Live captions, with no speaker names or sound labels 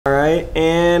right,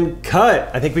 and cut.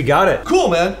 I think we got it. Cool,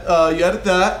 man. You edit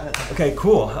that. Okay,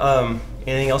 cool.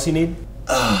 Anything else you need?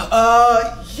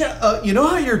 You know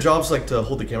how your job's like to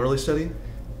hold the camera really steady?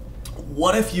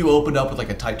 What if you opened up with like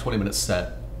a tight 20-minute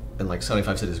set in like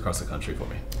 75 cities across the country for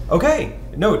me? Okay,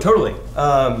 no, totally.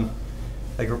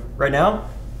 Like right now?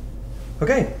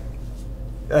 Okay.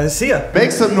 See ya.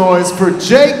 Make some noise for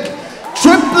Jake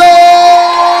Triplett!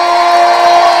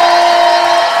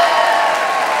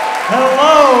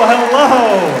 Hello,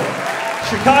 hello.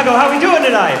 Chicago, how we doing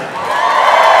tonight?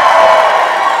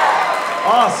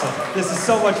 Awesome. This is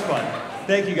so much fun.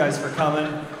 Thank you guys for coming.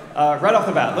 Right off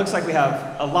the bat, looks like we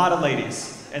have a lot of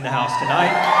ladies in the house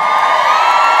tonight.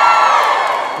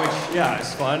 Which, yeah,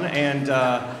 is fun. And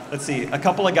let's see, a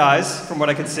couple of guys from what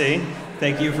I could see.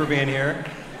 Thank you for being here.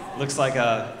 Looks like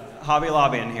a Hobby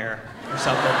Lobby in here or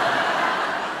something.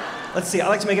 Let's see, I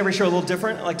like to make every show a little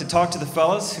different. I like to talk to the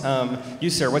fellas. You,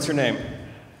 sir, what's your name?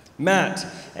 Matt.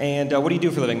 And what do you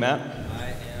do for a living, Matt? I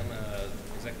am an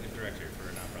executive director for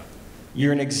a nonprofit.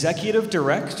 You're an executive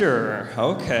director.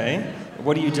 Okay.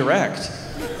 What do you direct?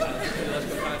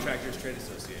 Electrical Contractors Trade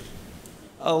Association.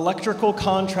 Electrical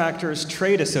Contractors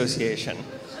Trade Association.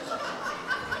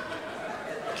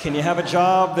 Can you have a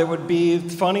job that would be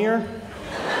funnier?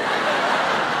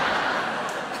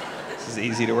 This is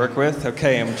easy to work with.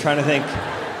 Okay, I'm trying to think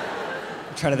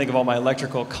of all my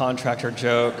electrical contractor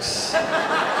jokes.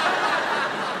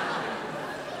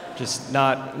 Just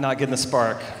not getting the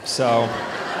spark. So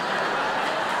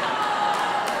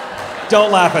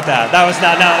don't laugh at that. That was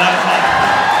not.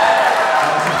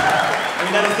 I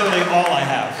mean, that is literally all I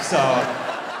have. So,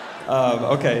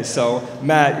 okay. So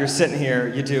Matt, you're sitting here.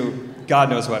 You do God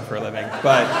knows what for a living,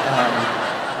 but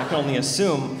I can only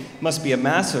assume must be a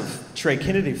massive Trey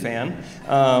Kennedy fan.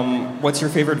 What's your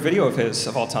favorite video of his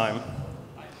of all time?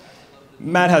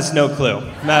 Matt has no clue.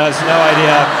 Matt has no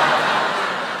idea.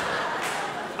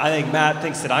 I think Matt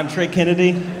thinks that I'm Trey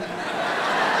Kennedy.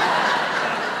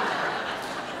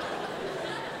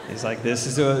 He's like, this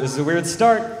is a weird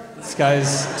start. This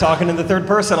guy's talking in the third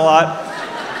person a lot.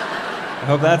 I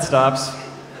hope that stops.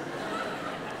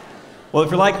 Well,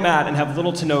 if you're like Matt and have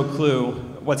little to no clue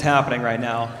what's happening right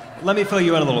now, let me fill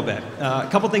you in a little bit. A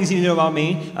couple things you need to know about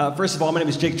me. First of all, my name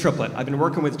is Jake Triplett. I've been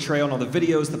working with Trey on all the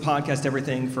videos, the podcast,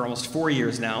 everything for almost 4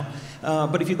 years now.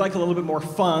 But if you'd like a little bit more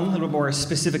fun, a little bit more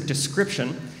specific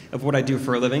description of what I do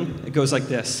for a living, it goes like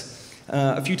this.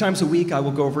 A few times a week, I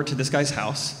will go over to this guy's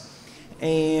house,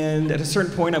 and at a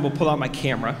certain point, I will pull out my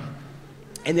camera,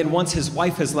 and then once his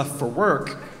wife has left for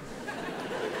work,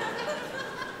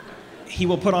 he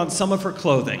will put on some of her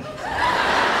clothing.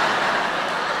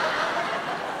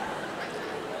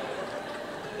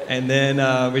 And then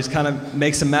we just kind of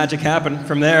make some magic happen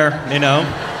from there, you know.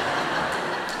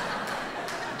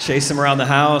 Chase him around the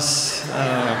house,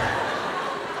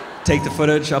 take the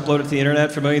footage, upload it to the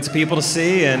internet for millions of people to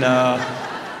see, and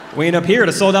we end up here at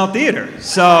a sold-out theater.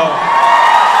 So,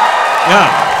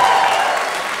 yeah.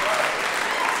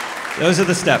 Those are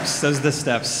the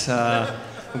steps.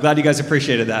 I'm glad you guys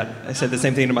appreciated that. I said the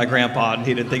same thing to my grandpa, and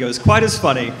he didn't think it was quite as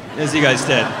funny as you guys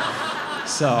did.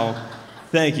 So,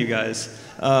 thank you guys.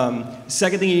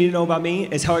 Second thing you need to know about me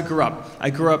is how I grew up. I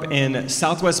grew up in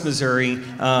Southwest Missouri,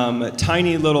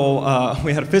 tiny little,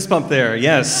 we had a fist bump there,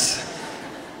 yes.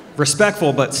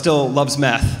 Respectful, but still loves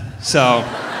meth, so.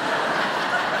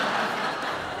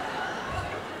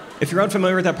 If you're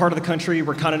unfamiliar with that part of the country,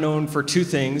 we're kind of known for two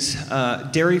things,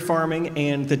 dairy farming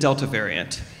and the Delta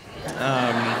variant.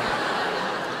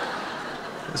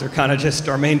 Those are kind of just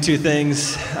our main two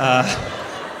things,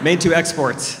 main two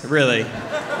exports, really,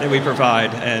 that we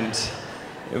provide, and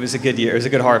it was a good year. It was a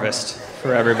good harvest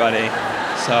for everybody,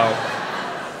 so.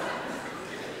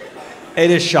 It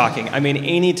is shocking. I mean,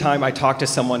 anytime I talk to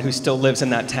someone who still lives in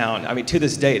that town, I mean, to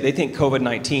this day, they think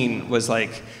COVID-19 was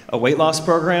like a weight loss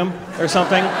program or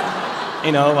something.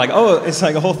 You know, like, oh, it's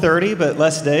like a whole 30, but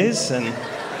less days, and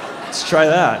let's try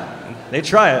that. And they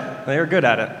try it. They were good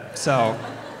at it, so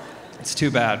it's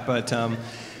too bad. But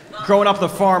growing up on the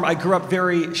farm, I grew up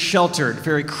very sheltered,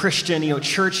 very Christian, you know,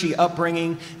 churchy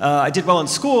upbringing. I did well in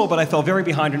school, but I fell very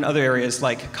behind in other areas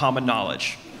like common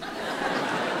knowledge.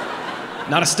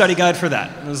 Not a study guide for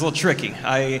that. It was a little tricky.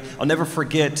 I'll never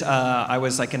forget, I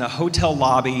was like in a hotel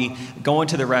lobby, going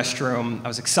to the restroom. I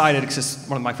was excited because it's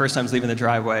one of my first times leaving the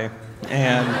driveway.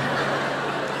 And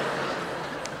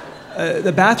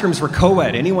the bathrooms were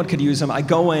co-ed. Anyone could use them. I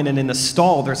go in, and in the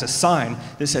stall, there's a sign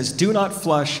that says, "Do not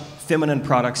flush feminine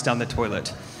products down the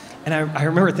toilet." And I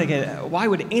remember thinking, why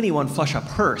would anyone flush a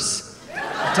purse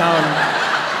down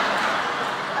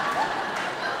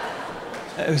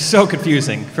It was so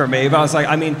confusing for me, but I was like,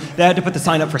 I mean, they had to put the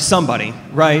sign up for somebody,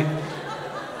 right?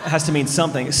 It has to mean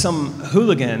something. Some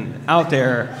hooligan out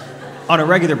there on a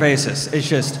regular basis is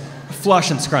just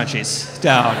flushing scrunchies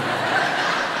down.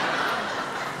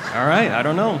 All right, I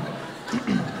don't know.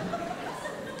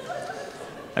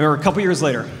 I remember a couple years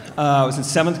later, I was in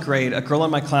 7th grade, a girl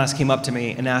in my class came up to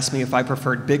me and asked me if I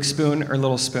preferred big spoon or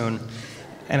little spoon.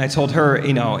 And I told her,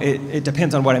 you know, it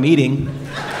depends on what I'm eating.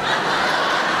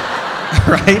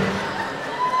 Right?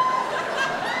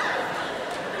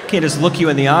 Can't just look you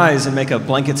in the eyes and make a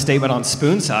blanket statement on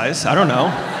spoon size. I don't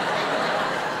know.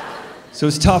 So it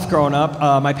was tough growing up.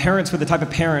 My parents were the type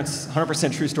of parents,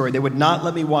 100% true story, they would not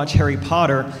let me watch Harry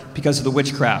Potter because of the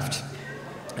witchcraft.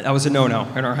 That was a no-no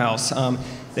in our house.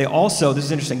 They also, this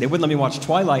is interesting, they wouldn't let me watch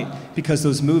Twilight because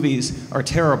those movies are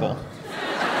terrible.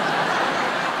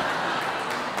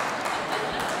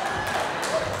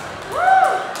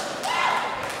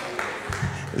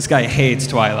 This guy hates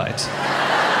Twilight.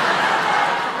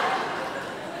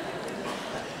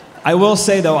 I will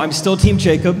say, though, I'm still Team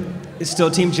Jacob. It's still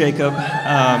Team Jacob.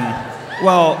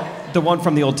 Well, the one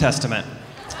from the Old Testament.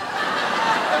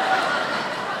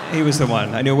 He was the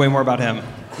one. I knew way more about him.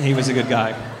 He was a good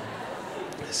guy.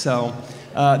 So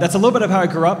that's a little bit of how I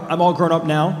grew up. I'm all grown up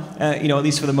now, you know, at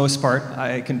least for the most part.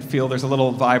 I can feel there's a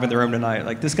little vibe in the room tonight.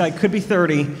 Like, this guy could be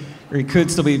 30, or he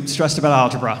could still be stressed about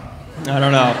algebra. I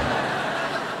don't know.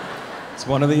 It's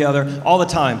one or the other. All the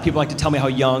time, people like to tell me how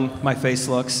young my face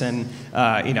looks, and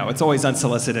you know, it's always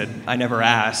unsolicited. I never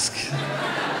ask.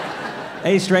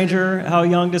 Hey, stranger, how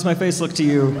young does my face look to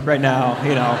you right now?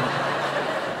 You know,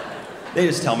 they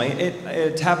just tell me.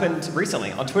 It happened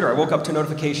recently on Twitter. I woke up to a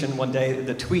notification one day.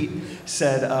 The tweet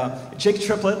said, "Jake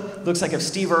Triplett looks like if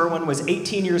Steve Irwin was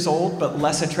 18 years old but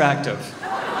less attractive."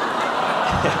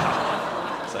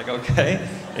 Yeah. It's like, okay,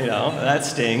 you know, that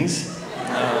stings.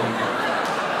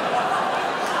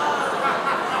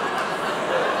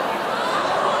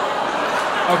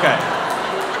 Okay.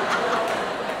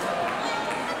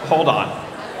 Hold on.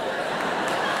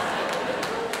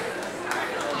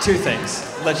 Two things.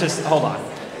 Let's just hold on.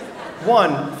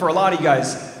 One, for a lot of you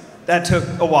guys, that took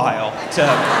a while to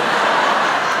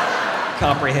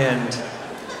comprehend.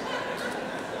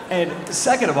 And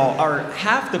second of all, are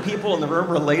half the people in the room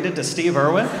related to Steve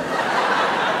Irwin?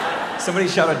 Somebody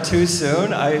shouted too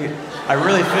soon. I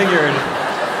really figured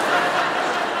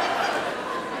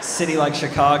city like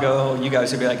Chicago, you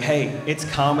guys would be like, hey, it's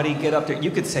comedy, get up there.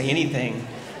 You could say anything,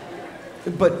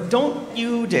 but don't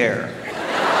you dare.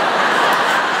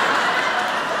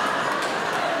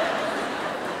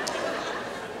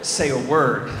 Say a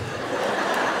word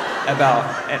about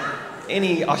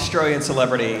any Australian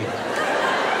celebrity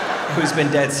who's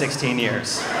been dead 16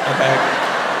 years, okay?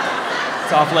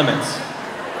 It's off limits.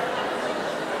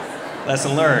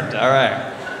 Lesson learned, all right.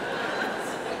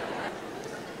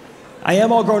 I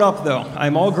am all grown up, though.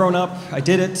 I'm all grown up. I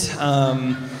did it.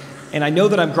 And I know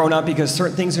that I'm grown up because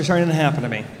certain things are starting to happen to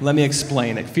me. Let me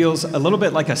explain. It feels a little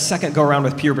bit like a second go-around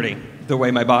with puberty, the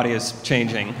way my body is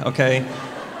changing, okay?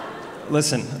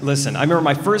 Listen. I remember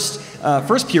my first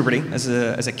puberty as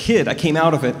a kid. I came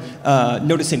out of it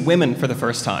noticing women for the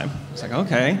first time. I was like,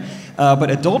 okay. But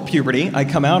adult puberty, I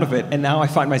come out of it, and now I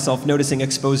find myself noticing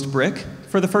exposed brick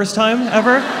for the first time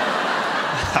ever.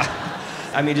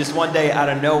 I mean, just one day out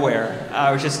of nowhere,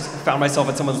 I was just found myself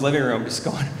in someone's living room just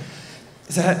going,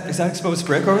 is that exposed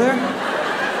brick over there?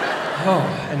 Oh,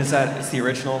 and it's the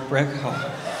original brick?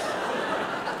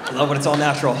 Oh. I love when it's all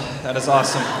natural. That is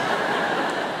awesome.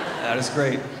 That is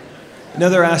great.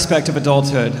 Another aspect of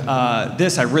adulthood,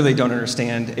 this I really don't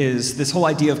understand, is this whole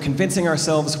idea of convincing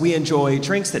ourselves we enjoy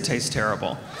drinks that taste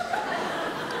terrible.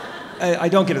 I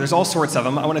don't get it. There's all sorts of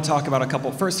them. I want to talk about a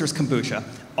couple. First, there's kombucha.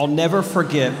 I'll never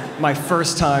forget my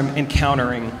first time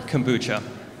encountering kombucha.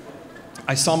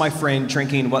 I saw my friend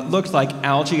drinking what looked like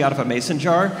algae out of a mason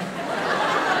jar.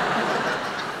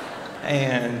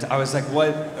 And I was like,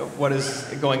 what is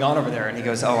going on over there? And he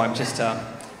goes, oh, I'm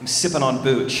sipping on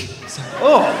booch. It's like,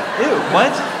 oh, ew,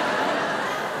 what?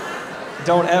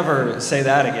 Don't ever say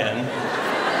that again.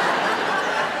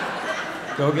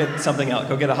 Go get something else.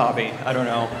 Go get a hobby. I don't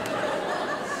know.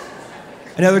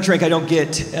 Another drink I don't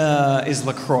get is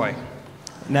LaCroix.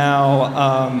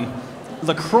 Now,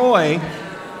 LaCroix,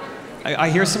 I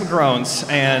hear some groans,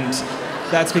 and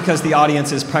that's because the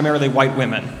audience is primarily white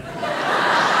women.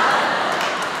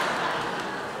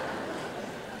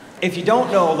 If you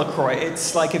don't know LaCroix,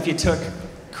 it's like if you took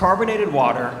carbonated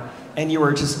water and you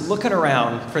were just looking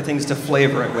around for things to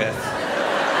flavor it with.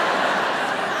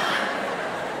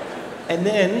 And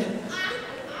then,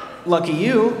 lucky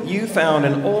you found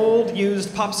an old used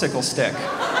popsicle stick.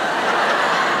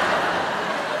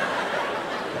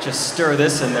 just stir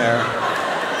this in there.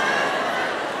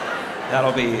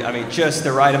 That'll be, just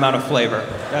the right amount of flavor.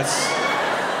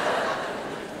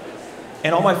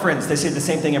 And all my friends, they say the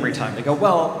same thing every time. They go,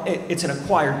 well, it's an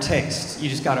acquired taste. You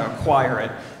just gotta acquire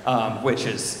it, which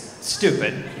is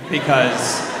stupid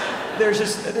because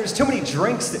there's too many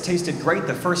drinks that tasted great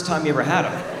the first time you ever had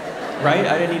them, right?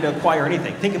 I didn't need to acquire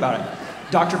anything. Think about it.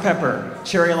 Dr. Pepper,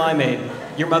 cherry limeade,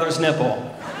 your mother's nipple.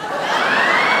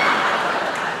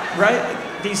 Right?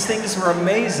 These things were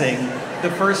amazing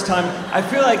the first time. I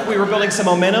feel like we were building some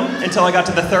momentum until I got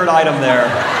to the third item there.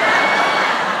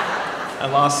 I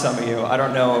lost some of you. I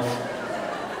don't know if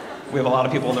we have a lot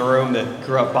of people in the room that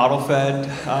grew up bottle fed.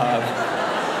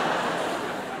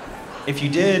 If you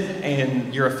did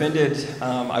and you're offended,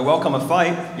 I welcome a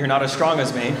fight. You're not as strong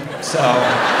as me, so.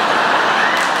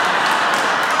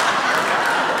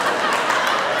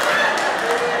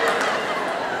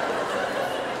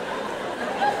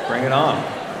 Bring it on.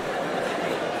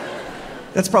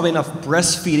 That's probably enough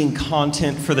breastfeeding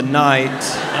content for the night.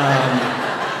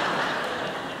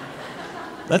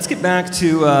 Let's get back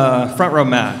to front row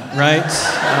Matt, right?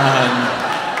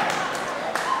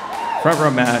 Front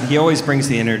row Matt, he always brings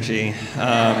the energy.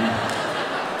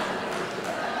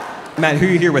 Matt, who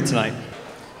are you here with tonight?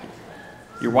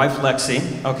 Your wife,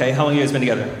 Lexi. Okay, how long have you guys been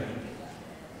together?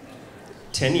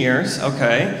 10 years,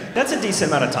 okay. That's a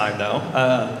decent amount of time, though.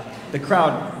 The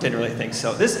crowd didn't really think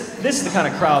so. This is the kind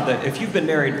of crowd that if you've been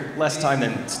married less time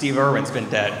than Steve Irwin's been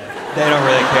dead, they don't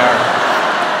really care.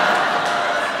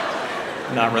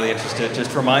 Not really interested,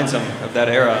 just reminds them of that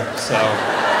era, so.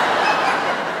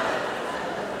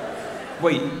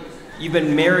 Wait, you've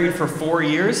been married for 4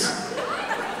 years?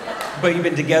 But you've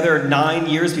been together 9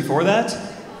 years before that?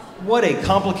 What a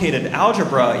complicated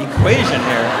algebra equation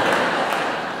here.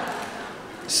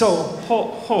 So,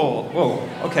 whoa,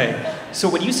 okay. So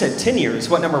when you said 10 years,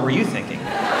 what number were you thinking?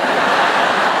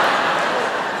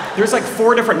 There's like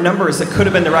 4 different numbers that could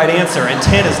have been the right answer, and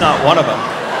 10 is not one of them.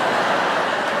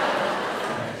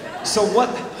 So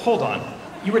hold on.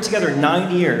 You were together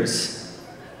 9 years,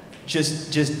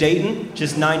 just dating?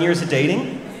 Just 9 years of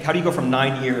dating? How do you go from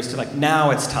 9 years to like, now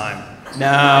it's time?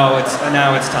 Now it's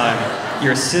time.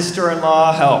 Your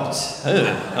sister-in-law helped.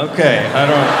 Ugh, okay, I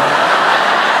don't.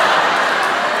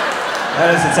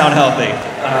 That doesn't sound healthy.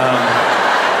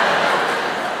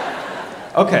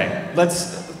 Okay,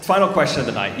 final question of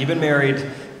the night. You've been married,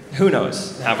 who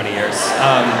knows how many years?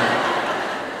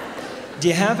 Do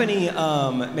you have any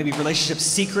maybe relationship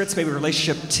secrets, maybe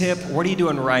relationship tip? What are you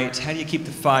doing right? How do you keep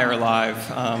the fire alive?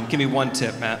 Give me one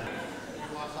tip, Matt.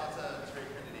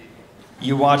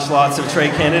 You watch lots of Trey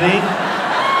Kennedy?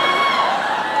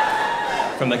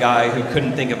 From the guy who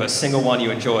couldn't think of a single one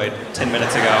you enjoyed 10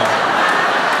 minutes ago.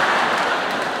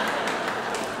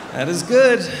 That is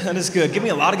good. That is good. Give me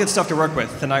a lot of good stuff to work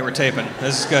with tonight we're taping.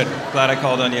 This is good. Glad I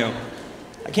called on you.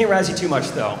 I can't razz you too much,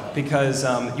 though, because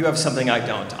you have something I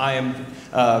don't. I am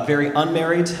very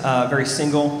unmarried, very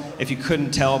single, if you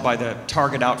couldn't tell by the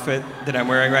Target outfit that I'm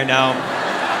wearing right now.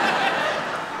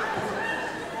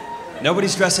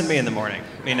 Nobody's dressing me in the morning.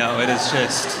 You know, it is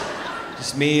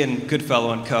just me and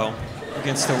Goodfellow and Co.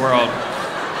 against the world.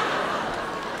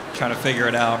 Trying to figure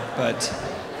it out, but...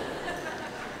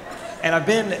 And I've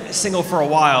been single for a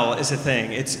while is a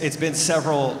thing. It's been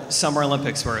several Summer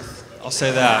Olympics worth, I'll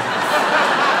say that.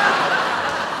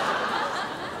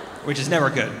 Which is never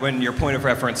good when your point of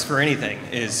reference for anything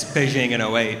is Beijing in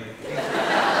 '08.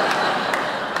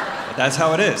 But that's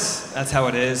how it is. That's how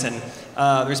it is. And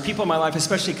there's people in my life,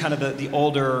 especially kind of the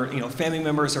older, family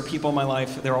members or people in my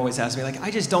life, they're always asking me, like,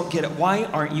 I just don't get it. Why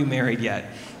aren't you married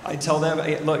yet? I tell them,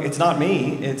 hey, look, it's not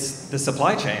me, it's the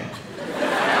supply chain.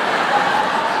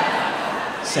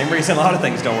 Same reason a lot of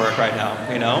things don't work right now,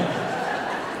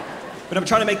 But I'm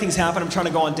trying to make things happen. I'm trying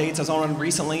to go on dates. I was on one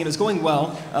recently, and it was going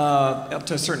well up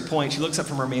to a certain point. She looks up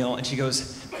from her meal, and she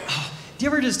goes, oh, do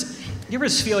you ever just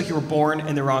feel like you were born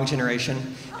in the wrong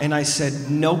generation? And I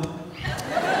said, nope.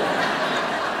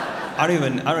 I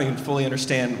don't even fully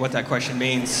understand what that question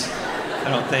means. I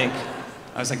don't think.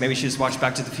 I was like, maybe she just watched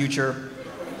Back to the Future,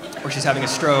 or she's having a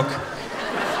stroke.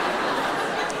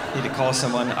 Need to call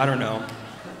someone. I don't know.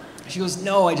 She goes,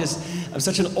 no, I'm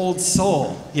such an old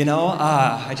soul,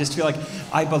 I just feel like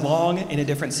I belong in a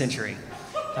different century.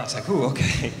 And I was like, ooh,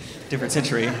 okay, different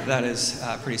century, that is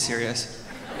pretty serious.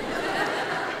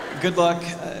 Good luck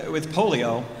with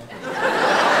polio.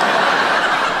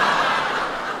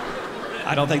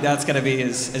 I don't think that's gonna be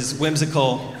as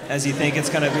whimsical as you think it's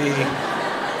gonna be.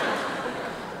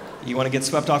 You wanna get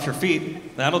swept off your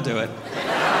feet, that'll do it.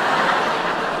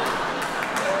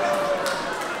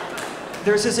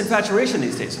 there's this infatuation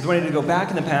these days with wanting to go back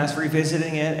in the past,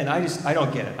 revisiting it, and I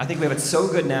don't get it. I think we have it so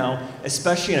good now,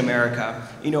 especially in America.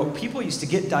 You know, people used to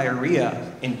get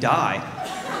diarrhea and die.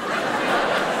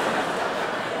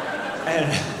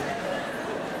 And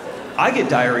I get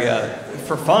diarrhea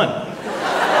for fun.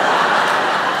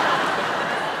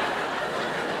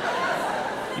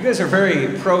 You guys are a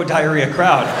very pro-diarrhea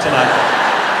crowd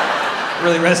tonight.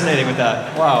 Really resonating with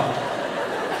that. Wow.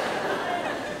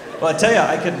 Well, I tell you,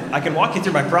 I can walk you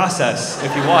through my process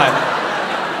if you want.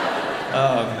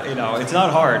 You know, it's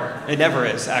not hard. It never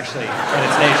is, actually, in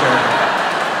its nature.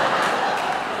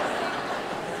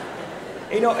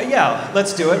 You know, yeah,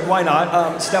 let's do it. Why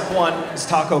not? Step one is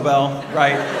Taco Bell,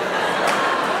 right?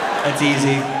 That's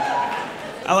easy.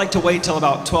 I like to wait till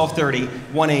about 12:30,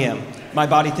 1 a.m. My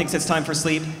body thinks it's time for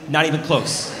sleep. Not even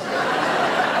close.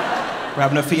 We're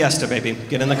having a fiesta, baby.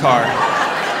 Get in the car.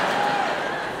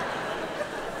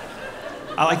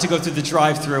 I like to go through the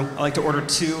drive-thru. I like to order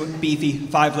 2 beefy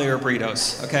 5-layer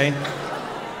burritos, okay?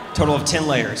 Total of 10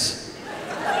 layers.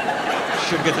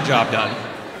 Should get the job done.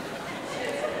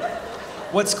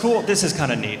 What's cool, this is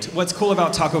kind of neat. What's cool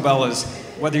about Taco Bell is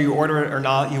whether you order it or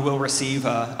not, you will receive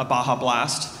a Baja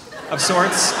Blast of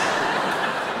sorts.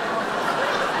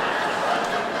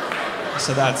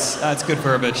 So that's good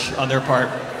verbiage on their part.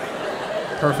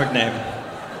 Perfect name.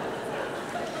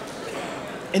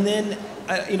 And then,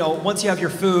 you know, once you have your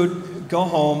food, go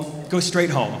home, go straight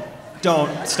home.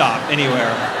 Don't stop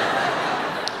anywhere.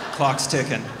 Clock's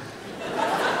ticking.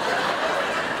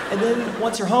 And then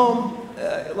once you're home,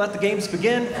 let the games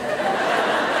begin.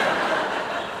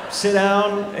 Sit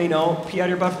down, you know, pee out of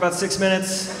your butt for about 6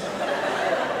 minutes.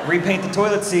 Repaint the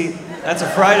toilet seat. That's a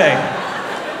Friday.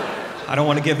 I don't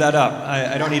want to give that up.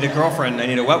 I don't need a girlfriend. I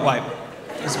need a wet wipe.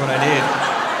 That's what I need.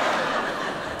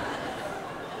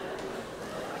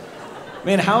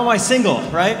 Man, how am I single,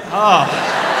 right? Oh.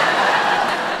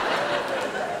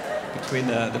 Between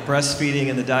the breastfeeding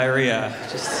and the diarrhea,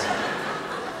 just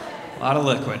a lot of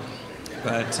liquid.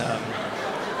 But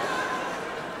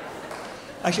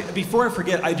actually, before I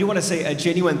forget, I do want to say a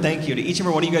genuine thank you to each and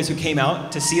every one of you guys who came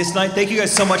out to see us tonight. Thank you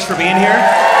guys so much for being here.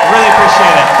 I really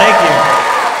appreciate it. Thank you.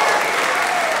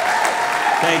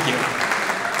 Thank you.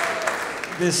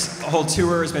 This whole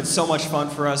tour has been so much fun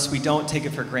for us. We don't take it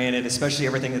for granted, especially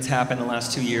everything that's happened in the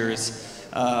last 2 years.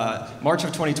 March of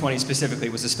 2020 specifically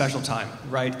was a special time,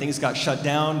 right? Things got shut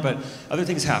down, but other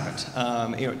things happened.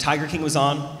 You know, Tiger King was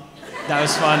on. That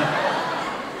was fun.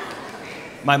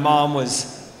 My mom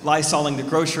was Lysoling the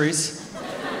groceries,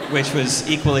 which was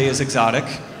equally as exotic.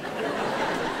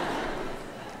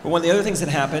 But one of the other things that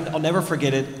happened, I'll never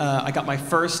forget it, I got my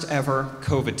first ever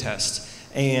COVID test.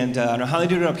 And I don't know how they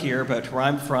do it up here, but where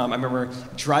I'm from, I remember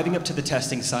driving up to the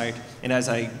testing site, and as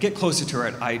I get closer to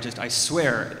it, I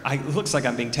swear, it looks like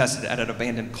I'm being tested at an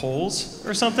abandoned Kohl's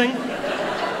or something.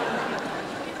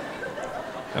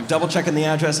 I'm double checking the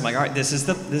address. I'm like, all right, this is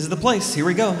the place. Here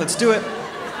we go. Let's do it.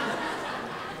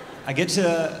 I get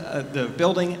to the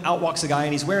building. Out walks a guy,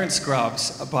 and he's wearing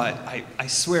scrubs. But I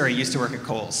swear he used to work at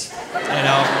Kohl's. You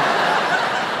know,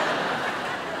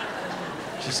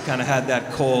 just kind of had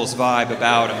that Kohl's vibe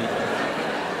about him.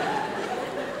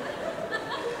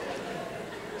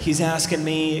 He's asking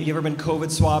me, "You ever been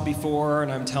COVID swabbed before?"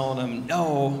 And I'm telling him,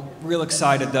 "No." Real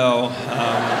excited though.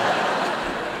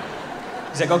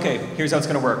 He's like, "Okay, here's how it's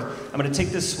gonna work. I'm gonna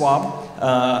take this swab,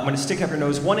 I'm gonna stick it up your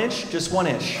nose 1 inch, just 1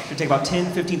 inch. It'll take about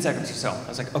 10, 15 seconds or so." I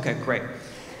was like, "Okay, great."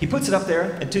 He puts it up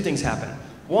there, and 2 things happen.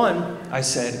 One, I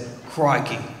said,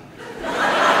 "Crikey."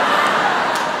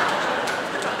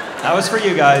 That was for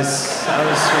you guys. That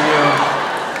was for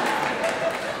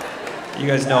you. You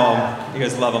guys know him. You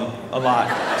guys love him a lot,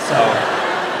 so.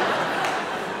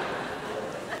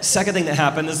 Second thing that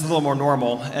happened, this is a little more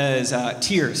normal, is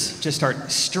tears just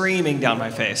start streaming down my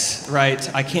face, right?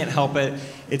 I can't help it.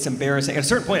 It's embarrassing. At a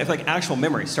certain point, I feel like actual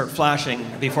memories start flashing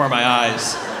before my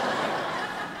eyes.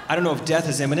 I don't know if death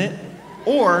is imminent,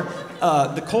 or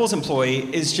the Kohl's employee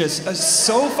is just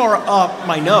so far up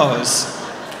my nose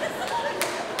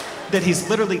that he's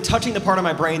literally touching the part of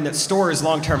my brain that stores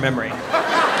long-term memory.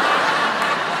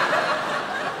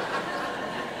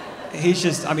 He's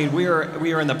just, I mean, we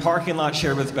are in the parking lot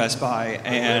shared with Best Buy,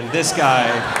 and this guy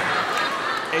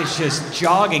is just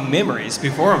jogging memories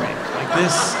before me. Like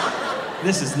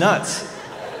this is nuts.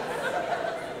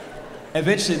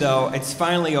 Eventually though, it's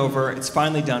finally over, it's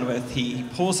finally done with. He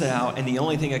pulls it out, and the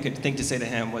only thing I could think to say to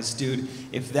him was, "Dude,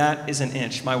 if that is an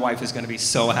inch, my wife is gonna be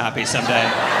so happy someday."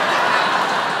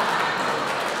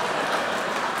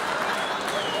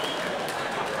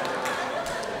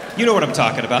 You know what I'm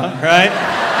talking about, right?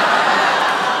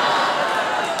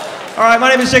 All right, my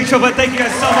name is Triplett. Thank you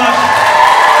guys so much.